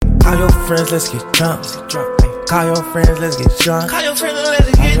Call your friends, let's get drunk. Call your friends, let's get drunk. Call your friends,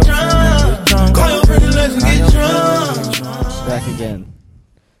 let's get drunk. Call your friends, let's get drunk. Back again.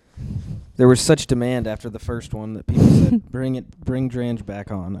 There was such demand after the first one that people said, bring Drange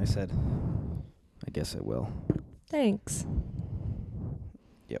back on. I said, I guess I will. Thanks.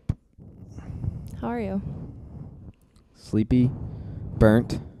 Yep. How are you? Sleepy,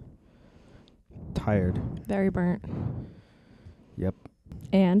 burnt, tired. Very burnt. Yep.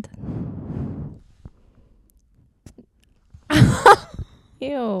 And?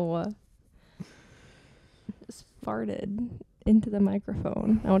 Ew. Just farted into the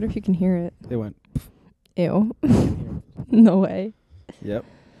microphone. I wonder if you can hear it. It went. Ew. No way. Yep.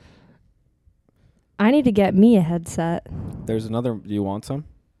 I need to get me a headset. There's another. Do you want some?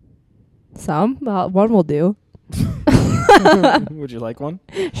 Some? Well, one will do. Would you like one?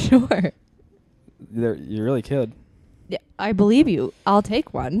 Sure. You really could. Yeah, I believe you. I'll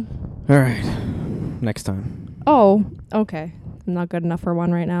take one. All right. Next time. Oh, okay. I'm not good enough for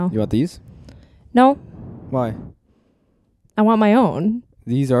one right now. You want these? No, Why? I want my own.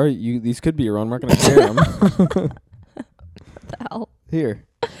 These could be your own. We're not going to share them. What the hell? Here.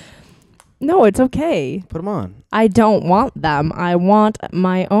 No, it's okay. Put them on. I don't want them. I want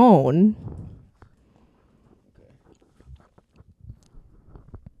my own.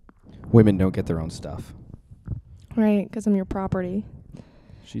 Women don't get their own stuff. Right, because I'm your property.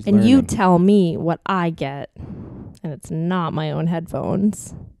 She's And you learning. tell me what I get. And it's not my own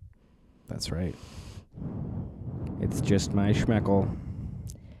headphones. That's right. It's just my schmeckle.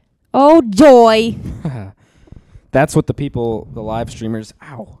 Oh, joy. That's what the live streamers,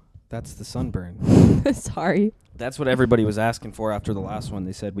 ow, that's the sunburn. Sorry. That's what everybody was asking for after the last one.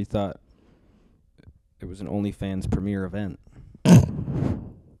 They said we thought it was an OnlyFans premiere event.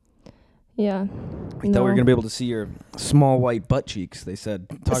 Yeah. We thought we were going to be able to see your small white butt cheeks. They said,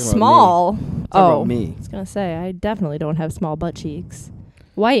 talking small. about me. About me. I was going to say, I definitely don't have small butt cheeks.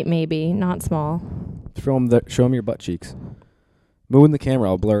 White, maybe, not small. Show them your butt cheeks. Move the camera.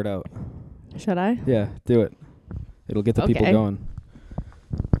 I'll blur it out. Should I? Yeah, do it. It'll get the people Okay. going.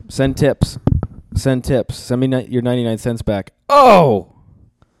 Send tips. Send me your 99 cents back. Oh!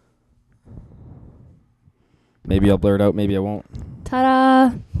 Maybe I'll blur it out. Maybe I won't.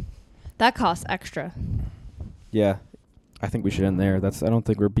 Ta-da! That costs extra. Yeah. I think we should end there. I don't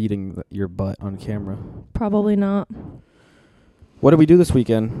think we're beating your butt on camera. Probably not. What did we do this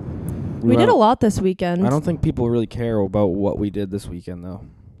weekend? We did a lot this weekend. I don't think people really care about what we did this weekend, though.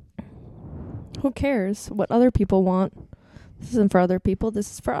 Who cares what other people want? This isn't for other people.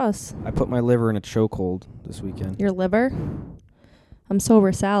 This is for us. I put my liver in a chokehold this weekend. Your liver? I'm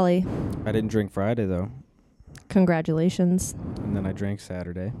sober, Sally. I didn't drink Friday, though. Congratulations. And then I drank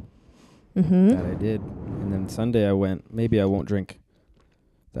Saturday. Mm-hmm. That I did. And then Sunday I went, maybe I won't drink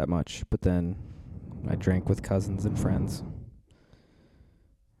that much. But then I drank with cousins and friends.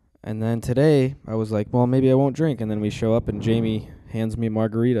 And then today I was like, well, maybe I won't drink. And then we show up and Jamie hands me a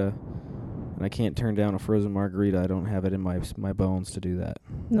margarita. And I can't turn down a frozen margarita. I don't have it in my bones to do that.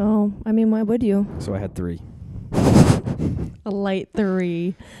 No, I mean, why would you? So I had 3. A light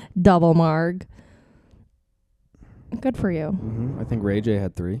 3, double marg. Good for you. Mm-hmm. I think Ray J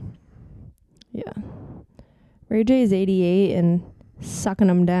had 3. Yeah. Ray J is 88 and sucking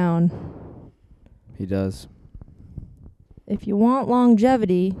them down. He does. If you want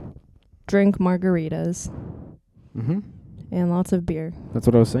longevity, drink margaritas Mm-hmm. and lots of beer. That's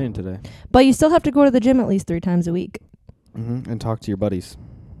what I was saying today. But you still have to go to the gym at least 3 times a week. Mm-hmm. And talk to your buddies.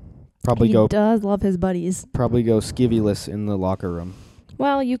 He does love his buddies. Probably go skivvyless in the locker room.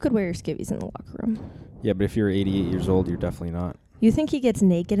 Well, you could wear your skivvies in the locker room. Yeah, but if you're 88 years old, you're definitely not. You think he gets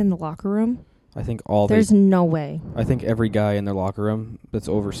naked in the locker room? I think There's no way. I think every guy in their locker room that's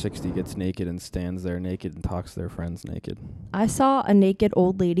over 60 gets naked and stands there naked and talks to their friends naked. I saw a naked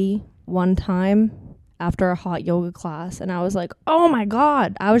old lady one time after a hot yoga class, and I was like, oh my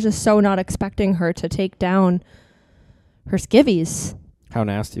God. I was just so not expecting her to take down her skivvies. How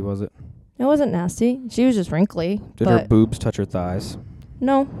nasty was it? It wasn't nasty. She was just wrinkly. Did her boobs touch her thighs?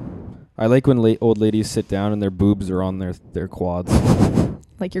 No. I like when old ladies sit down and their boobs are on their quads.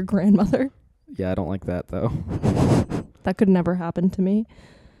 Like your grandmother? Yeah, I don't like that, though. That could never happen to me.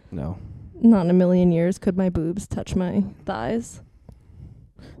 No. Not in a million years could my boobs touch my thighs.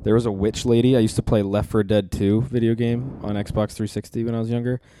 There was a witch lady. I used to play Left 4 Dead 2 video game on Xbox 360 when I was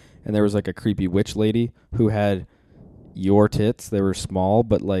younger. And there was like a creepy witch lady who had your tits. They were small,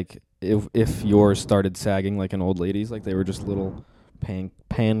 but like if yours started sagging like an old lady's, like they were just little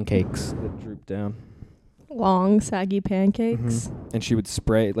pancakes that drooped down. Long, saggy pancakes. Mm-hmm. And she would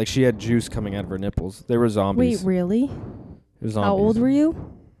spray, like she had juice coming out of her nipples. They were zombies. Wait, really? It was zombies. How old were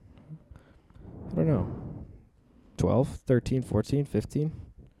you? I don't know. 12, 13, 14, 15?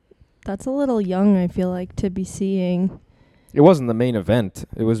 That's a little young, I feel like, to be seeing. It wasn't the main event.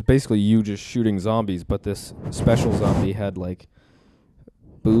 It was basically you just shooting zombies, but this special zombie had, like,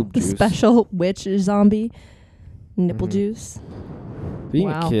 boob The juice. special witch zombie. Nipple Mhm. juice. Being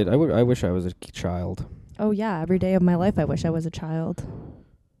Wow. a kid, I wish I was a child. Oh, yeah. Every day of my life, I wish I was a child.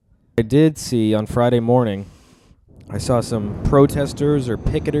 I did see on Friday morning, I saw some protesters or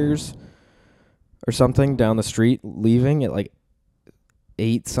picketers or something down the street leaving at like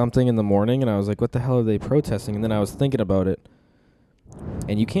 8 something in the morning, and I was like, what the hell are they protesting? And then I was thinking about it,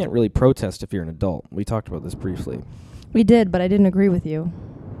 and you can't really protest if you're an adult. We talked about this briefly. We did, but I didn't agree with you.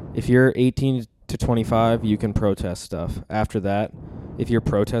 If you're 18 to 25, you can protest stuff. After that, if you're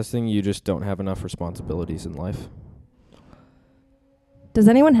protesting, you just don't have enough responsibilities in life. Does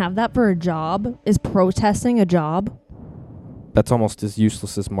anyone have that for a job? Is protesting a job? That's almost as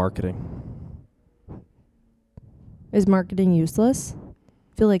useless as marketing. Is marketing useless?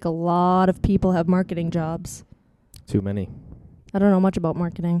 I feel like a lot of people have marketing jobs. Too many. I don't know much about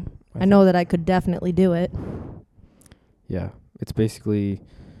marketing. I know that I could definitely do it. Yeah, it's basically...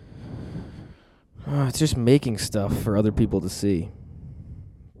 it's just making stuff for other people to see.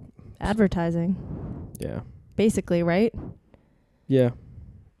 Advertising. Yeah. Basically, right? Yeah.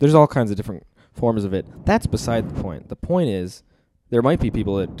 There's all kinds of different forms of it. That's beside the point. The point is, there might be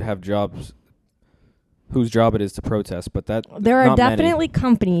people that have jobs whose job it is to protest, but that There are not many. definitely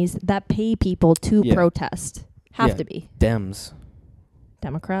companies that pay people to Yeah. protest. Have Yeah. to be. Dems,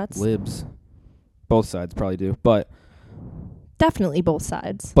 Democrats. libs, both sides probably do. But Definitely both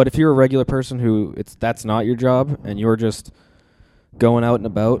sides. if you're a regular person who that's not your job and you're just going out and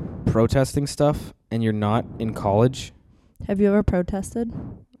about protesting stuff and you're not in college, Have you ever protested?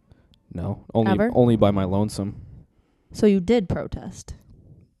 no, Ever? only by my lonesome. So you did protest.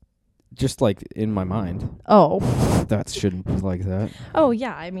 Just like in my mind. Oh. That shouldn't be like that. Oh,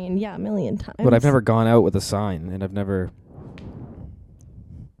 yeah. I mean, yeah, a million times. But I've never gone out with a sign, and I've never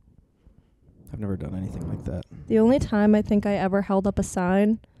done anything like that. The only time I think I ever held up a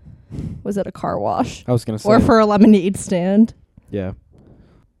sign was at a car wash. I was going to say. Or for a lemonade stand. Yeah.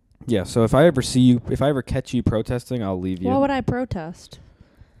 Yeah, so if I ever catch you protesting, I'll leave you. What would I protest?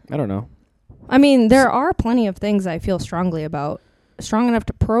 I don't know. I mean, there are plenty of things I feel strongly about. Strong enough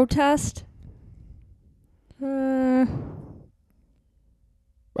to protest? I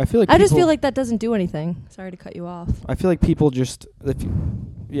feel like I just feel like that doesn't do anything. Sorry to cut you off. I feel like people just...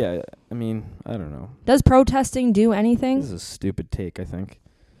 yeah, I mean, I don't know. Does protesting do anything? This is a stupid take, I think.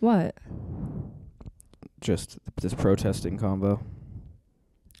 What? Just this protesting combo.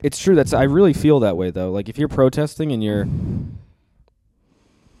 It's true. I really feel that way, though. Like, if you're protesting and you're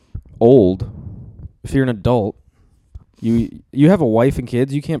old, if you're an adult, you have a wife and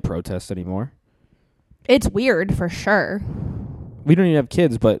kids, you can't protest anymore. It's weird, for sure. We don't even have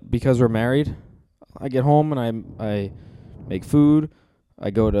kids, but because we're married, I get home and I make food.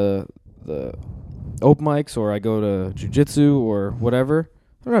 I go to the open mics or I go to jiu-jitsu or whatever.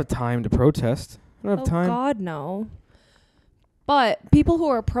 I don't have time to protest. I don't have time. Oh, God, no. But people who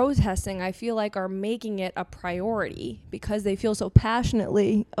are protesting, I feel like, are making it a priority because they feel so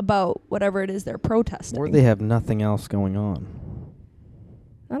passionately about whatever it is they're protesting. Or they have nothing else going on.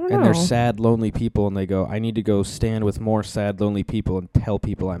 I don't know. And they're sad, lonely people, and they go, I need to go stand with more sad, lonely people and tell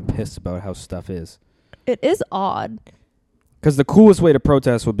people I'm pissed about how stuff is. It is odd. Because the coolest way to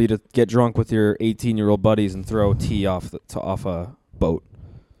protest would be to get drunk with your 18-year-old buddies and throw tea off a boat.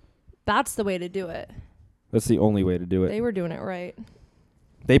 That's the way to do it. That's the only way to do it. They were doing it right.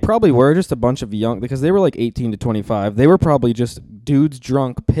 They probably were just a bunch of young, because they were like 18 to 25. They were probably just dudes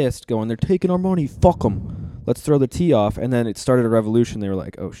drunk, pissed, going, they're taking our money, fuck them. Let's throw the tea off. And then it started a revolution. They were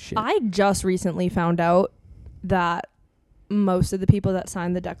like, oh, shit. I just recently found out that most of the people that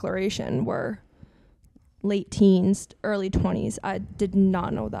signed the Declaration were late teens, early 20s. I did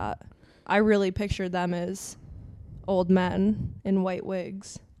not know that. I really pictured them as old men in white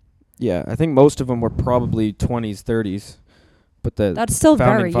wigs. Yeah, I think most of them were probably 20s, 30s. But That's still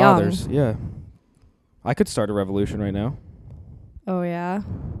founding very fathers, young. yeah. I could start a revolution right now. Oh, yeah?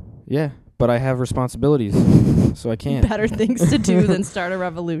 Yeah, but I have responsibilities, so I can't. Better things to do than start a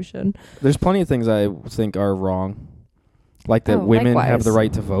revolution. There's plenty of things I think are wrong. Like that Oh, women have likewise. the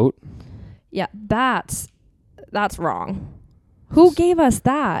right to vote. Yeah, that's wrong. Who gave us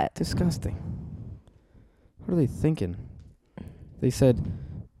that? Disgusting. What are they thinking? They said...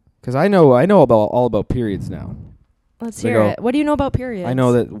 Because I know all about periods now. Let's They hear go, it. What do you know about periods? I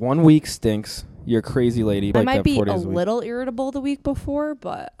know that 1 week stinks. You're a crazy lady. I like might that be 4 a days a week. little irritable the week before,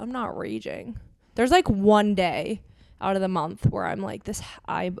 but I'm not raging. There's like one day out of the month where I'm like,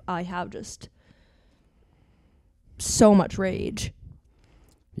 I have just so much rage.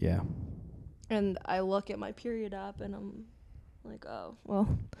 Yeah. And I look at my period app and I'm like, oh,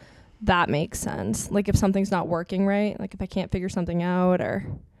 well, that makes sense. Like if something's not working right, like if I can't figure something out, or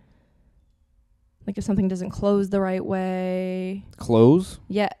like if something doesn't close the right way. Close?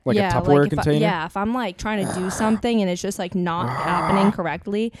 Yeah. Like yeah, a Tupperware like container? if I'm like trying to do something and it's just like not happening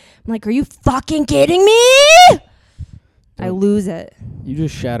correctly, I'm like, are you fucking kidding me? I lose it. You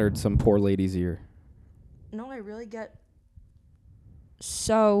just shattered some poor lady's ear. No, I really get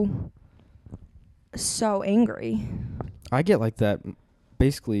so angry. I get like that.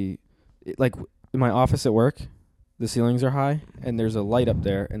 Basically, like in my office at work, the ceilings are high and there's a light up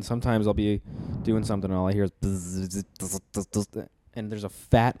there, and sometimes I'll be doing something and all I hear is bzz, bzz, bzz, bzz, and there's a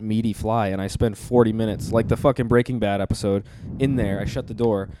fat meaty fly, and I spend 40 minutes like the fucking Breaking Bad episode in there. I shut the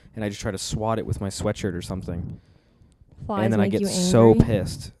door and I just try to swat it with my sweatshirt or something. Flies and then I make get you so angry?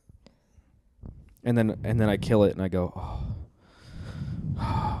 pissed. And then I kill it and I go, oh,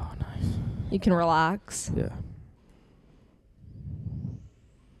 nice. You can relax. Yeah.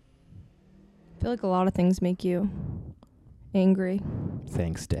 I feel like a lot of things make you angry.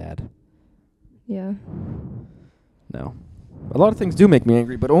 Thanks, Dad. Yeah. No. A lot of things do make me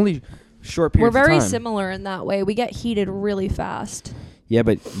angry, but only short periods We're of time. very similar in that way. We get heated really fast. Yeah,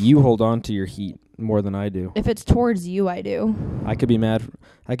 but you hold on to your heat more than I do. If it's towards you, I do. I could be mad.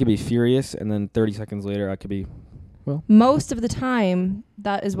 I could be furious, and then 30 seconds later, I could be, well. Most of the time,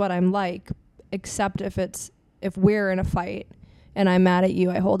 that is what I'm like, except if we're in a fight and I'm mad at you,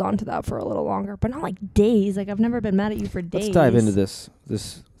 I hold on to that for a little longer. But not like days. Like, I've never been mad at you for days. Let's dive into this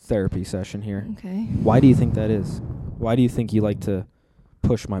therapy session here. Okay. Why do you think that is? Why do you think you like to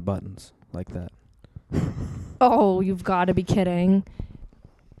push my buttons like that? Oh, you've got to be kidding.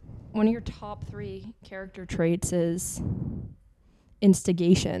 One of your top 3 character traits is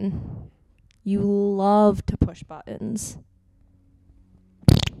instigation. You love to push buttons.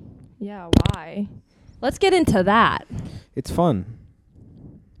 Yeah, why? Let's get into that. It's fun.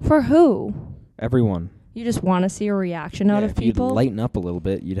 For who? Everyone. You just want to see a reaction out of If people? you'd lighten up a little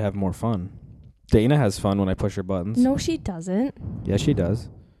bit, you'd have more fun. Dana has fun when I push her buttons. No, she doesn't. Yeah, she does.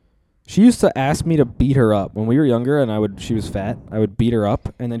 She used to ask me to beat her up when we were younger, and she was fat. I would beat her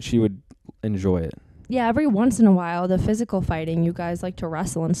up, and then she would enjoy it. Yeah, every once in a while, the physical fighting, you guys like to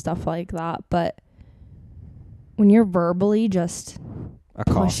wrestle and stuff like that. But when you're verbally just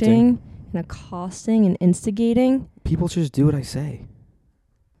pushing and accosting and instigating, people just do what I say.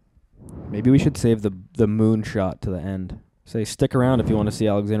 Maybe we should save the moon shot to the end. Say, stick around if you want to see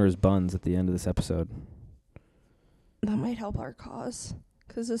Alexandra's buns at the end of this episode. that might help our cause.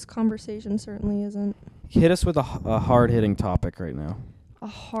 Because this conversation certainly isn't. Hit us with a hard-hitting topic right now. A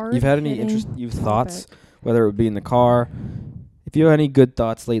hard. You've had any thoughts, whether it would be in the car. If you have any good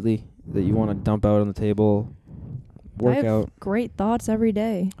thoughts lately that you want to dump out on the table, work I have out. Great thoughts every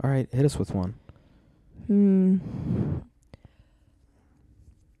day. All right, hit us with one.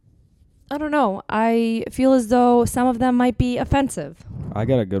 I don't know. I feel as though some of them might be offensive. I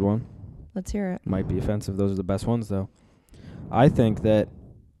got a good one. Let's hear it. Might be offensive. Those are the best ones, though. I think that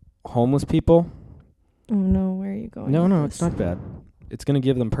homeless people... Oh, no. Where are you going? No, it's not bad. It's going to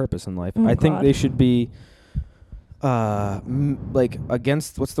give them purpose in life. Oh, I think God. they should be, like,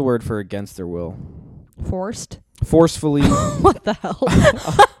 against... What's the word for against their will? Forced? Forcefully... What the hell?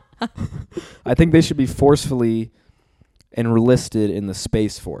 I think they should be forcefully enlisted in the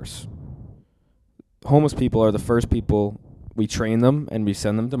Space Force. Homeless people are the first people... We train them and we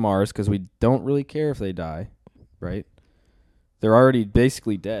send them to Mars because we don't really care if they die, right? They're already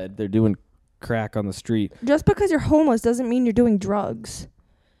basically dead. They're doing crack on the street. Just because you're homeless doesn't mean you're doing drugs.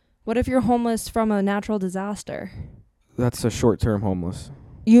 What if you're homeless from a natural disaster? That's a short-term homeless.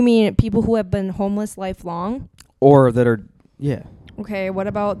 You mean people who have been homeless lifelong? Or that are, yeah. Okay, what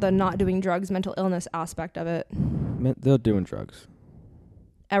about the not doing drugs, mental illness aspect of it? They're doing drugs.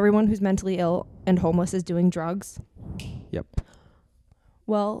 Everyone who's mentally ill and homeless is doing drugs? Yep.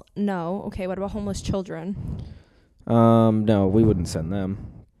 Well, no. Okay, what about homeless children? No, we wouldn't send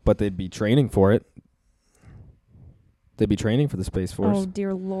them. But they'd be training for it. They'd be training for the Space Force. Oh,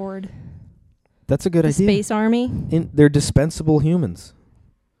 dear Lord. That's a good The idea. Space Army? They're dispensable humans.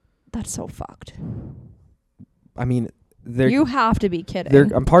 That's so fucked. I mean, they're... You have to be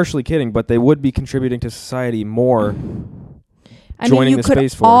kidding. I'm partially kidding, but they would be contributing to society more I joining mean, you the could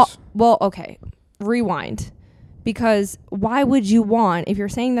Space Force. Well, okay. Rewind. Because why would you want, if you're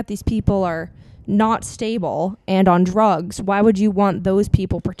saying that these people are not stable and on drugs, why would you want those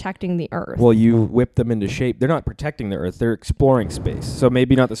people protecting the earth? Well, you whip them into shape. They're not protecting the earth. They're exploring space. So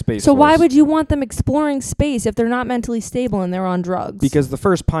maybe not the space So Force. why would you want them exploring space if they're not mentally stable and they're on drugs? Because the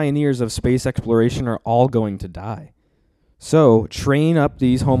first pioneers of space exploration are all going to die. So train up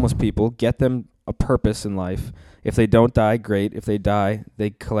these homeless people, get them a purpose in life. If they don't die, great. If they die,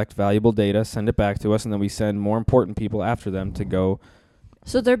 they collect valuable data, send it back to us, and then we send more important people after them to go.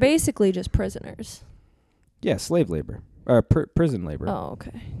 So they're basically just prisoners. Yeah, slave labor. Or prison labor. Oh,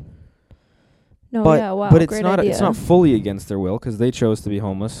 okay. No, but, yeah, wow, but it's great not idea. it's not fully against their will because they chose to be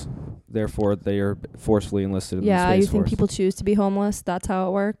homeless. Therefore, they are forcefully enlisted in the Yeah, Space you think Force. people choose to be homeless? That's how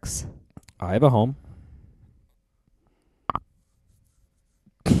it works? I have a home.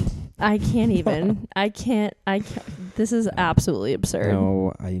 I can't even. I can't. This is absolutely absurd.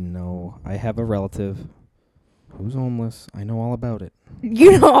 No, I know. I have a relative who's homeless. I know all about it.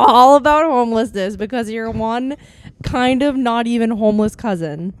 You know all about homelessness because you're one kind of not even homeless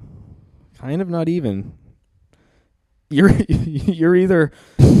cousin. Kind of not even. You're either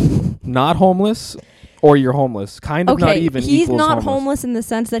not homeless or you're homeless. Kind of not even. He's equals not homeless in the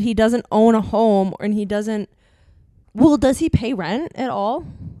sense that he doesn't own a home and he doesn't. Well, does he pay rent at all?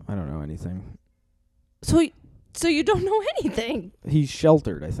 I don't know anything. So you don't know anything. He's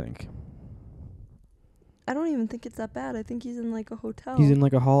sheltered, I think. I don't even think it's that bad. I think he's in like a hotel. He's in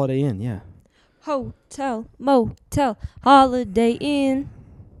like a Holiday Inn, yeah. Hotel, motel, Holiday Inn.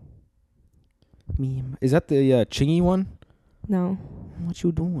 Meme. Is that the Chingy one? No. What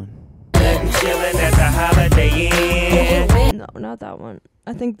you doing? Chillin' at the Holiday Inn. No, not that one.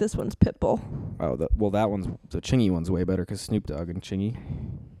 I think this one's Pitbull. Oh, that one's the Chingy one's way better because Snoop Dogg and Chingy.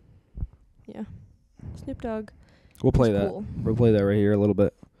 Yeah. Snoop Dogg. We'll play It's that. cool. We'll play that right here a little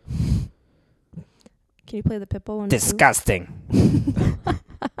bit. Can you play the Pitbull one? Disgusting.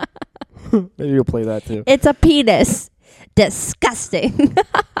 Maybe you'll play that too. It's a penis. Disgusting.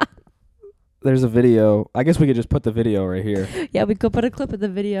 There's a video. I guess we could just put the video right here. Yeah, we could put a clip of the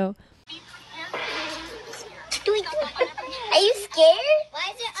video. Are you scared?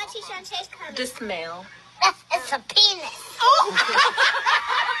 Why is it Auntie Shantae's coming? The smell. It's a penis.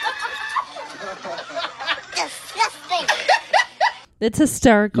 Disgusting. It's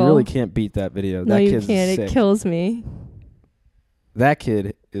hysterical. You really can't beat that video. No, That you kid's can't. sick. It kills me. That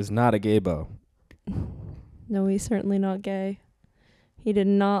kid is not a gay beau. No, he's certainly not gay. He did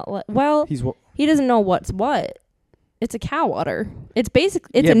not let... Well, He's he doesn't know what's what. It's a cow udder. It's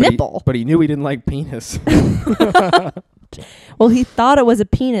basically... It's yeah, a nipple. But he knew he didn't like penis. Well, he thought it was a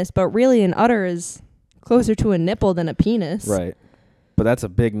penis, but really an udder is closer to a nipple than a penis. Right. But that's a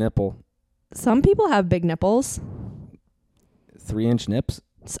big nipple. Some people have big nipples. 3-inch nips.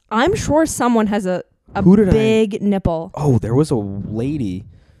 I'm sure someone has a Who did big nipple. Oh, there was a lady.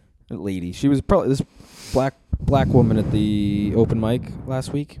 She was probably this black woman at the open mic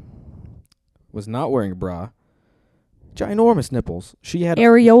last week. Was not wearing a bra. Ginormous nipples. She had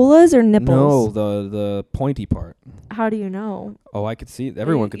Areolas or nipples? No, the pointy part. How do you know? Oh, I could see.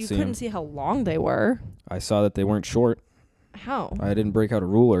 Everyone could see You them. couldn't see how long they were. I saw that they weren't short. How? I didn't break out a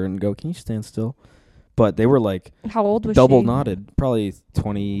ruler and go, "Can you stand still?" But they were like How old was double she? knotted, probably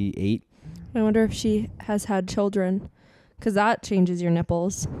 28. I wonder if she has had children, because that changes your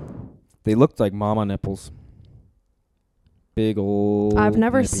nipples. They looked like mama nipples. Big old. I've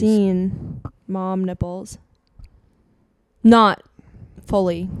never nippies. seen mom nipples. Not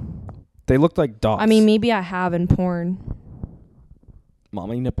fully. They looked like dots. I mean, maybe I have in porn.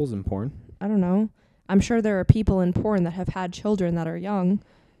 mommy nipples in porn. I don't know. I'm sure there are people in porn that have had children that are young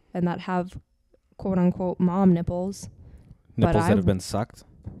and that have quote unquote mom nipples. Nipples that have been sucked.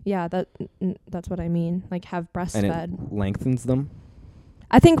 Yeah, that's what I mean. Like have breastfed. And it lengthens them.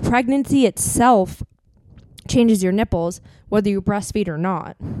 I think pregnancy itself changes your nipples whether you breastfeed or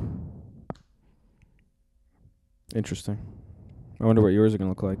not. Interesting. I wonder what yours are gonna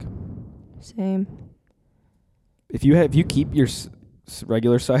look like. Same. If you keep your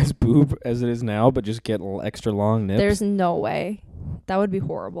regular size boob as it is now, but just get extra long nips. There's no way. That would be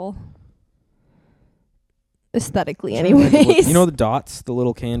horrible. Aesthetically, anyways. You know the dots, the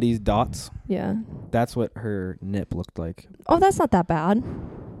little candies dots? Yeah. That's what her nip looked like. Oh, that's not that bad.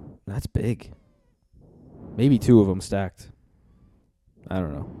 That's big. Maybe 2 of them stacked. I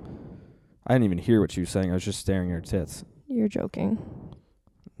don't know. I didn't even hear what she was saying. I was just staring at her tits. You're joking.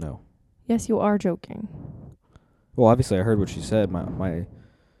 No. Yes, you are joking. Well, obviously I heard what she said. My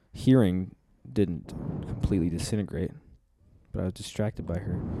hearing didn't completely disintegrate, but I was distracted by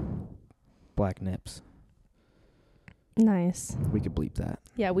her black nips. Nice. We could bleep that.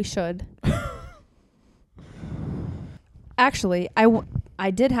 Yeah, we should. Actually,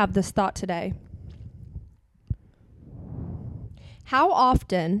 I did have this thought today. How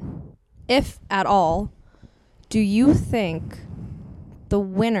often, if at all, do you think the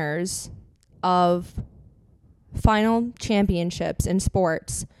winners of final championships in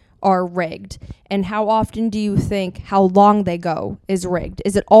sports are rigged? And how often do you think how long they go is rigged?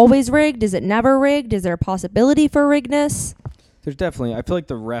 Is it always rigged? Is it never rigged? Is there a possibility for riggedness? There's definitely. I feel like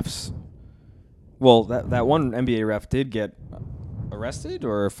the refs. Well, that one NBA ref did get arrested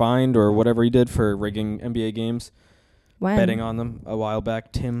or fined or whatever he did for rigging NBA games, When? betting on them a while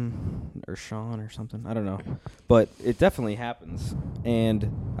back. Tim or Sean or something. I don't know, but it definitely happens.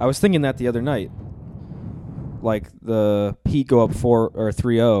 And I was thinking that the other night. Like the Heat go up 4 or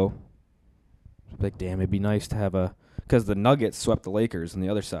 3-0. Like, damn, it'd be nice to have because the Nuggets swept the Lakers on the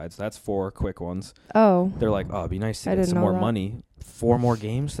other side, so that's 4 quick ones. Oh. They're like, oh, it'd be nice to I get didn't some know more that. money. 4 more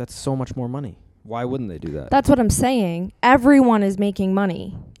games? That's so much more money. Why wouldn't they do that? That's what I'm saying. Everyone is making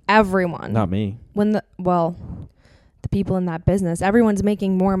money. Everyone. Not me. The people in that business, everyone's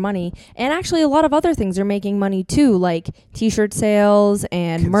making more money. And actually a lot of other things are making money too, like t-shirt sales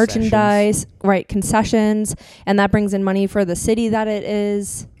and merchandise, right, concessions, and that brings in money for the city that it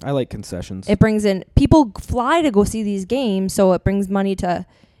is. I like concessions. It brings in, people fly to go see these games, so it brings money to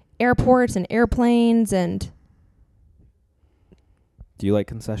airports and airplanes. And do you like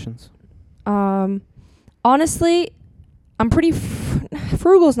concessions? honestly, I'm pretty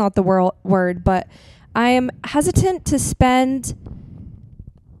frugal's not the word, but I am hesitant to spend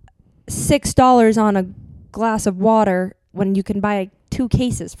 $6 on a glass of water when you can buy 2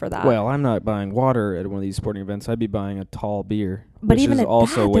 cases for that. Well, I'm not buying water at one of these sporting events. I'd be buying a tall beer, But which even is at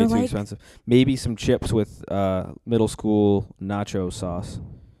also that, way they're too like- expensive. Maybe some chips with middle school nacho sauce.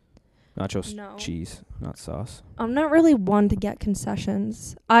 Nacho No. cheese, not sauce. I'm not really one to get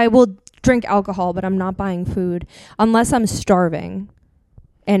concessions. I will drink alcohol, but I'm not buying food unless I'm starving.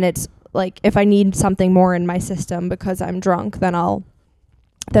 And it's like if I need something more in my system because I'm drunk, then I'll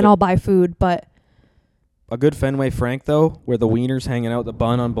buy food. But A good Fenway Frank, though, where the wiener's hanging out the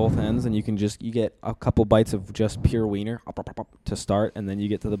bun on both ends, and you get a couple bites of just pure wiener to start, and then you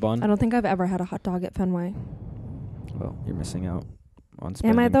get to the bun. I don't think I've ever had a hot dog at Fenway. Well, you're missing out on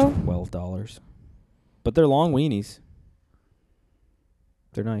Am I, spending though? $12. But they're long weenies.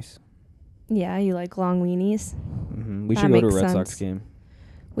 They're nice. Yeah, you like long weenies. We That should go to a makes Red Sox sense. game.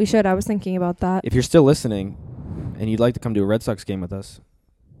 We should. I was thinking about that. If you're still listening and you'd like to come to a Red Sox game with us,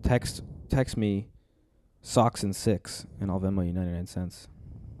 text me Sox and 6, and I'll Venmo you 99 cents.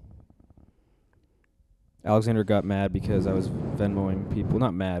 Alexandra got mad because I was Venmoing people.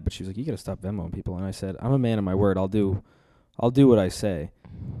 Not mad, but she was like, you got to stop Venmoing people. And I said, I'm a man of my word. I'll do what I say.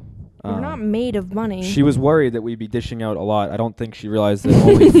 We're not made of money. She was worried that we'd be dishing out a lot. I don't think she realized that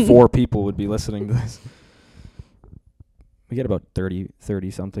only 4 people would be listening to this. We get about 30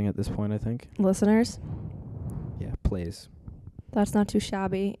 something at this point, I think. Listeners, Yeah, plays. that's not too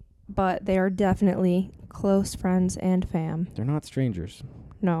shabby, but they are definitely close friends and fam. They're not strangers.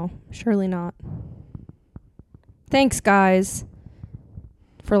 No, surely not. Thanks, guys,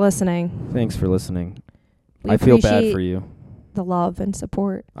 for listening. Thanks for listening. We I feel bad appreciate for you. the love and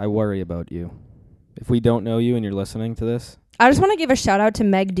support. I worry about you. If we don't know you and you're listening to this. I just want to give a shout out to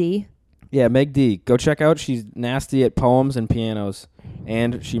Meg D. Yeah, Meg D. Go check out. She's nasty at poems and pianos.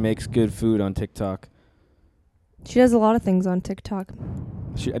 And she makes good food on TikTok. She does a lot of things on TikTok.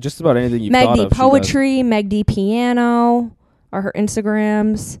 She, just about anything you've Meg thought D of, she Poetry, Meg D Piano are her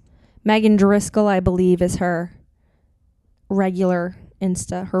Instagrams. Megan Driscoll, I believe, is her regular her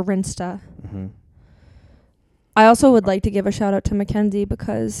Rinsta. Mm-hmm. I also would like to give a shout out to Mackenzie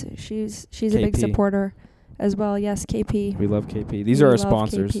because she's a big KP. supporter as well. Yes, KP. We love KP. These We are our love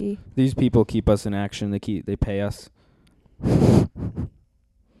sponsors. KP. These people keep us in action. They pay us.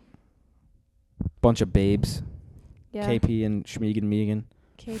 Bunch of babes. Yeah. KP and Schmegan Megan.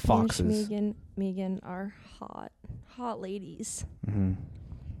 KP Foxes. and Megan are hot ladies. Mm-hmm.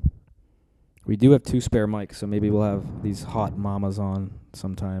 We do have 2 spare mics, so maybe we'll have these hot mamas on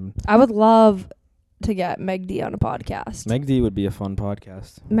sometime. I would love to get Meg D on a podcast. Meg D would be a fun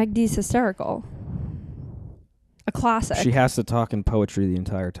podcast. Meg D's hysterical. A classic. She has to talk in poetry the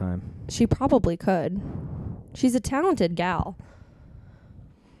entire time. She probably could. She's a talented gal.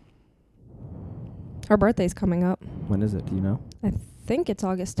 Her birthday's coming up. When is it? Do you know? I think it's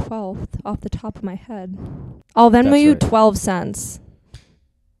August 12th off the top of my head. I'll Venmo That's you right. 12 cents.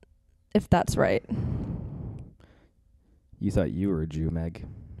 If that's right. You thought you were a Jew, Meg.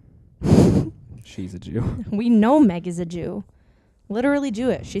 She's a Jew. We know Meg is a Jew. Literally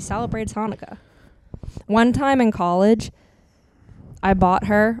Jewish. She celebrates Hanukkah. One time in college, I bought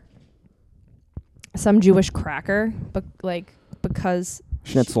her some Jewish cracker, but because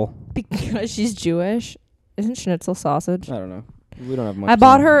Schnitzel. she's Jewish. Isn't schnitzel sausage? I don't know. We don't have much. I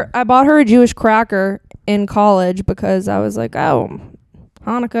bought her a Jewish cracker in college because I was like, oh,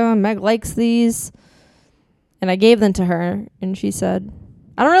 Hanukkah, Meg likes these. And I gave them to her, and she said,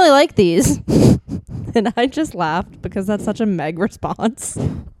 I don't really like these. And I just laughed because that's such a Meg response.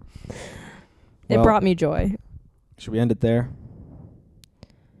 It Well, brought me joy. Should we end it there?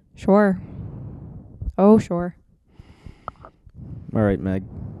 Sure. Oh, sure. All right, Meg.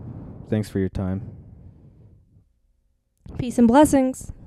 Thanks for your time. Peace and blessings.